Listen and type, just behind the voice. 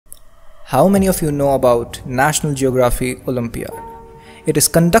How many of you know about National Geography Olympiad? It is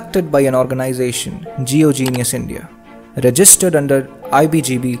conducted by an organization, GeoGenius India, registered under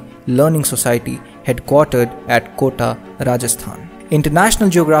IBGB Learning Society, headquartered at Kota, Rajasthan. International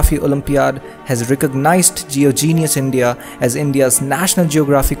Geography Olympiad has recognized GeoGenius India as India's national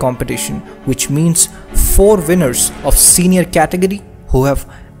geography competition, which means 4 winners of senior category who have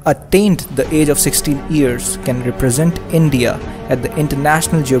attained the age of 16 years can represent India at the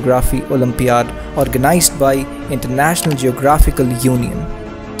International Geography Olympiad organized by International Geographical Union.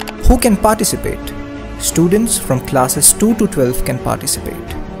 Who can participate? Students from classes 2 to 12 can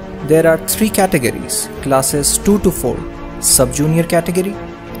participate. There are 3 categories: classes 2 to 4, sub-junior category,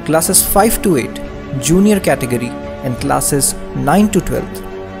 classes 5 to 8, junior category, and classes 9 to 12,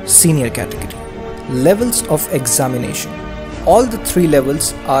 senior category. Levels of examination. All the 3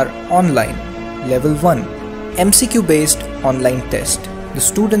 levels are online. Level 1, MCQ based online test. The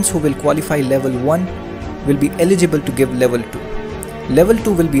students who will qualify level 1 will be eligible to give level 2. Level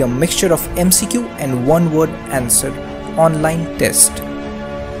 2 will be a mixture of MCQ and one-word answer online test.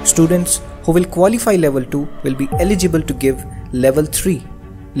 Students who will qualify level 2 will be eligible to give level 3.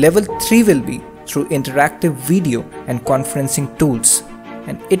 Level 3 will be through interactive video and conferencing tools,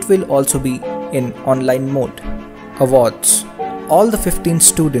 and it will also be in online mode. Awards. All the 15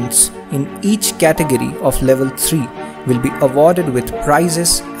 students in each category of level 3 will be awarded with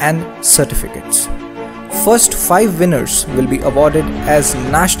prizes and certificates. First 5 winners will be awarded as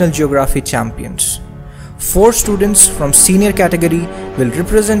National Geography champions. 4 students from senior category will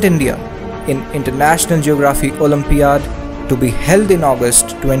represent India in International Geography Olympiad to be held in August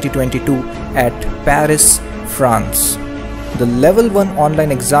 2022 at Paris, France. The level 1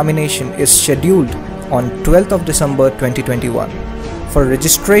 online examination is scheduled on 12th of December 2021. For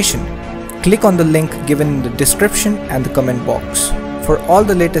registration, click on the link given in the description and the comment box. For all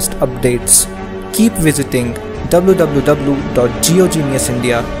the latest updates, keep visiting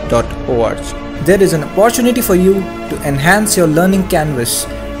www.geogeniusindia.org. There is an opportunity for you to enhance your learning canvas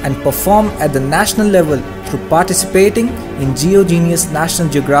and perform at the national level through participating in GeoGenius National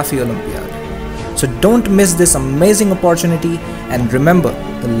Geography Olympiad. So don't miss this amazing opportunity, and remember,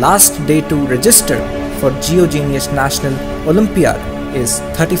 the last day to register for GeoGenius National Olympiad is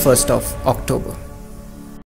 31st of October.